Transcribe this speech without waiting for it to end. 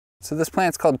So this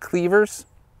plant's called Cleavers,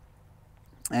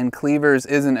 and Cleavers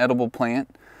is an edible plant.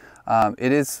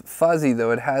 It is fuzzy though.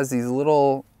 It has these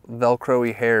little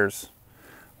Velcro-y hairs,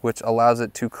 which allows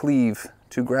it to cleave,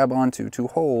 to grab onto, to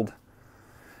hold.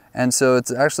 And so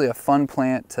it's actually a fun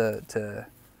plant to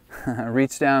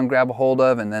reach down, grab a hold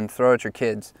of, and then throw at your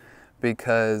kids,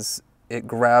 because it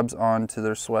grabs onto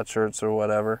their sweatshirts or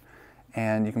whatever,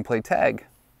 and you can play tag.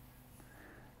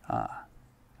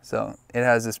 So it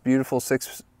has this beautiful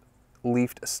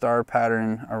 6-leafed star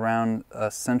pattern around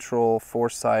a central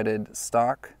 4-sided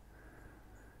stalk.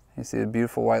 You see a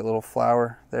beautiful white little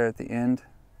flower there at the end.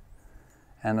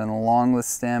 And then along the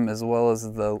stem, as well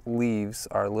as the leaves,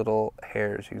 are little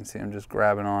hairs. You can see them just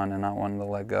grabbing on and not wanting to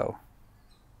let go.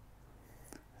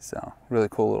 So, really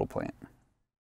cool little plant.